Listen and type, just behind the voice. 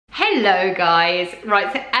Hello guys.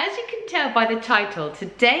 Right, so as you can tell by the title,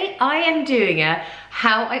 today I am doing a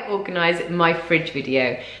how I organize my fridge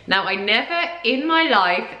video. Now, I never in my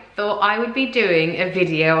life thought I would be doing a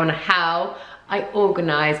video on how I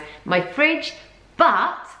organize my fridge,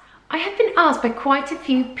 but I have been asked by quite a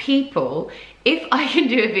few people if I can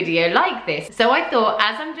do a video like this. So I thought,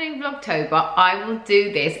 as I'm doing Vlogtober, I will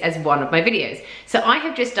do this as one of my videos. So I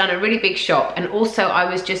have just done a really big shop, and also I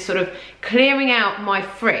was just sort of clearing out my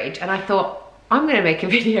fridge, and I thought, I'm gonna make a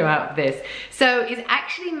video out of this. So it's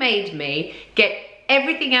actually made me get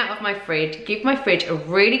everything out of my fridge, give my fridge a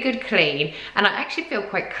really good clean, and I actually feel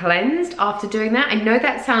quite cleansed after doing that. I know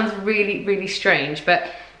that sounds really, really strange, but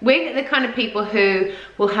we're the kind of people who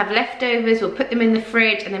will have leftovers, we'll put them in the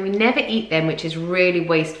fridge, and then we never eat them, which is really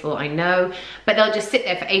wasteful, I know, but they'll just sit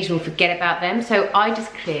there for ages and we'll forget about them. So I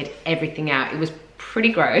just cleared everything out. It was pretty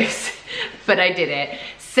gross, but I did it.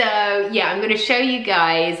 So yeah, I'm gonna show you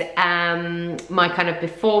guys my kind of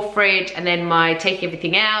before fridge, and then my take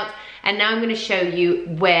everything out, and now I'm gonna show you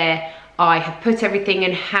where I have put everything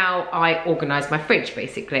and how I organize my fridge,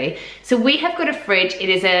 basically. So we have got a fridge. It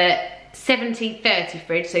is a 70-30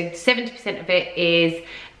 fridge, so 70% of it is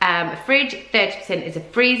a fridge, 30% is a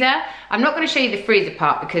freezer. I'm not going to show you the freezer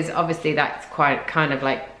part because obviously that's quite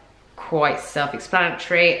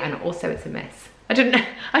self-explanatory, and also it's a mess. I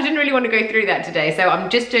didn't really want to go through that today, so I'm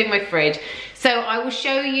just doing my fridge. So I will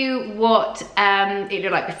show you what it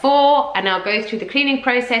looked like before, and I'll go through the cleaning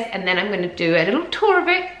process, and then I'm going to do a little tour of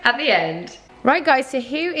it at the end. Right guys, so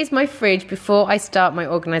here is my fridge before I start my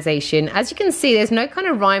organization. As you can see, there's no kind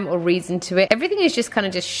of rhyme or reason to it. Everything is just kind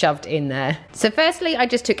of just shoved in there. So firstly, I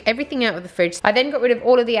just took everything out of the fridge. I then got rid of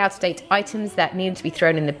all of the out-of-date items that needed to be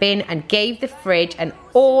thrown in the bin, and gave the fridge and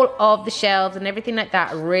all of the shelves and everything like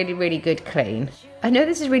that a really, really good clean. I know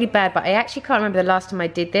this is really bad, but I actually can't remember the last time I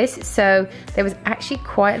did this, so there was actually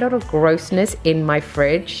quite a lot of grossness in my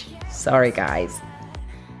fridge. Sorry guys.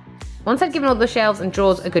 Once I'd given all the shelves and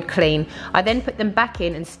drawers a good clean, I then put them back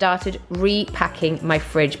in and started repacking my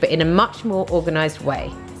fridge, but in a much more organized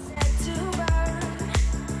way.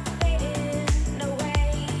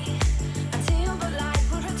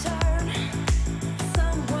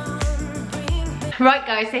 Right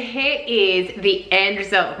guys, so here is the end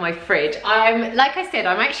result of my fridge. Like I said,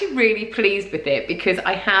 I'm actually really pleased with it because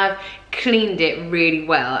I have cleaned it really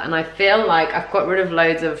well, and I feel like I've got rid of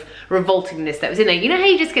loads of revoltingness that was in there. You know how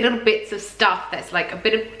you just get little bits of stuff that's like a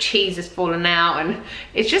bit of cheese has fallen out, and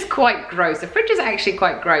it's just quite gross. The fridge is actually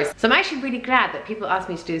quite gross. So I'm actually really glad that people asked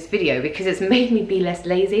me to do this video because it's made me be less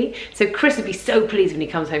lazy. So Chris would be so pleased when he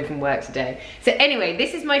comes home from work today. So anyway,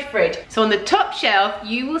 this is my fridge. So on the top shelf,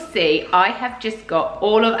 you will see I have just got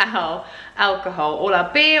all of our alcohol, all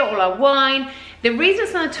our beer, all our wine. The reason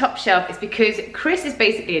it's on the top shelf is because Chris is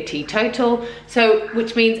basically a teetotal, so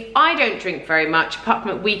which means I don't drink very much apart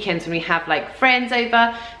from at weekends when we have like friends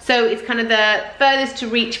over. So it's kind of the furthest to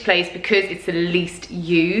reach place because it's the least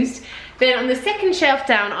used. Then on the second shelf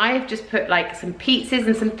down, I have just put like some pizzas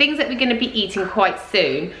and some things that we're going to be eating quite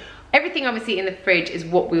soon. Everything obviously in the fridge is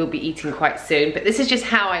what we will be eating quite soon, but this is just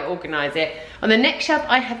how I organize it. On the next shelf,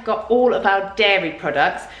 I have got all of our dairy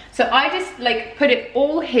products. So I just like put it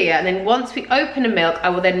all here, and then once we open a milk, I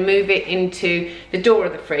will then move it into the door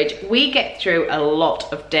of the fridge. We get through a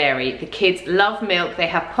lot of dairy. The kids love milk. They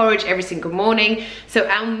have porridge every single morning, so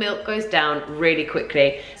our milk goes down really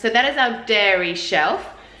quickly. So that is our dairy shelf.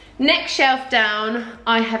 Next shelf down,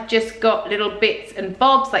 I have just got little bits and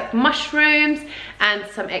bobs like mushrooms and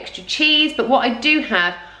some extra cheese, but what I do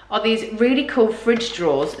have are these really cool fridge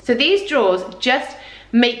drawers. So these drawers just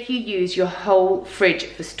make you use your whole fridge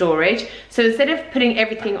for storage. So instead of putting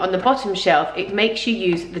everything on the bottom shelf, it makes you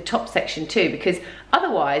use the top section too, because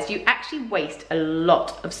otherwise you actually waste a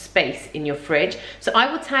lot of space in your fridge. So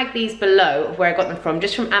I will tag these below of where I got them from,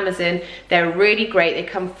 just from Amazon. They're really great. They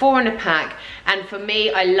come 4 in a pack, and for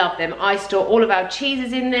me, I love them. I store all of our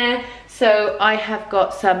cheeses in there. So I have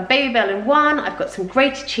got some Babybel in one, I've got some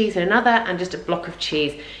grated cheese in another, and just a block of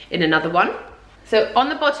cheese in another one. So on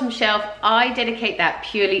the bottom shelf, I dedicate that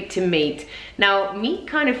purely to meat. Now, meat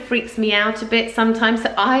kind of freaks me out a bit sometimes,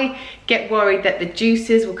 so I get worried that the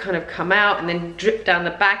juices will kind of come out and then drip down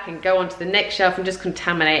the back and go onto the next shelf and just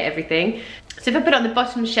contaminate everything. So if I put it on the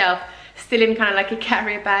bottom shelf, still in kind of like a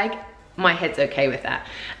carrier bag, my head's okay with that.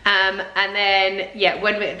 And then, yeah,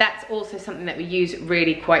 that's also something that we use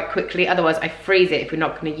really quite quickly. Otherwise, I freeze it if we're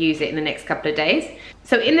not going to use it in the next couple of days.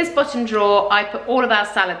 So in this bottom drawer, I put all of our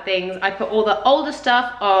salad things. I put all the older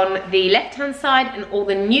stuff on the left-hand side and all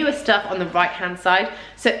the newer stuff on the right-hand side.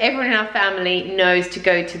 So everyone in our family knows to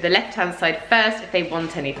go to the left-hand side first if they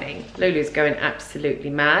want anything. Lulu's going absolutely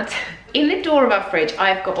mad. In the door of our fridge,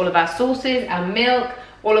 I've got all of our sauces, our milk,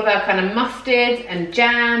 all of our kind of mustards and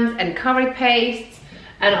jams and curry pastes,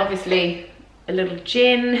 and obviously a little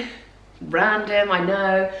gin. Random, I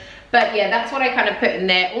know. But yeah, that's what I kind of put in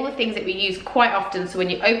there. All the things that we use quite often, so when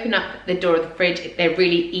you open up the door of the fridge, they're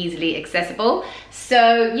really easily accessible.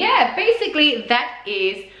 So yeah, basically that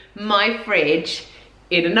is my fridge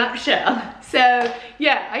in a nutshell. So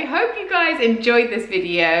yeah, I hope you guys enjoyed this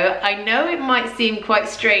video. I know it might seem quite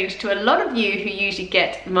strange to a lot of you who usually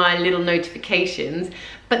get my little notifications,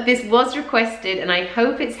 but this was requested and I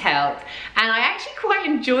hope it's helped. And I actually quite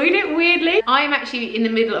enjoyed it, weirdly. I'm actually in the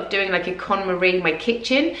middle of doing like a KonMari my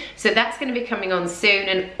kitchen, so that's gonna be coming on soon.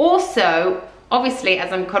 And also, obviously,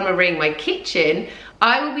 as I'm KonMari my kitchen,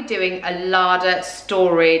 I will be doing a larder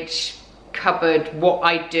storage cupboard, what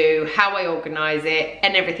I do, how I organize it,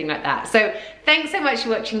 and everything like that. So thanks so much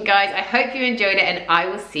for watching, guys. I hope you enjoyed it, and I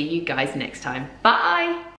will see you guys next time. Bye.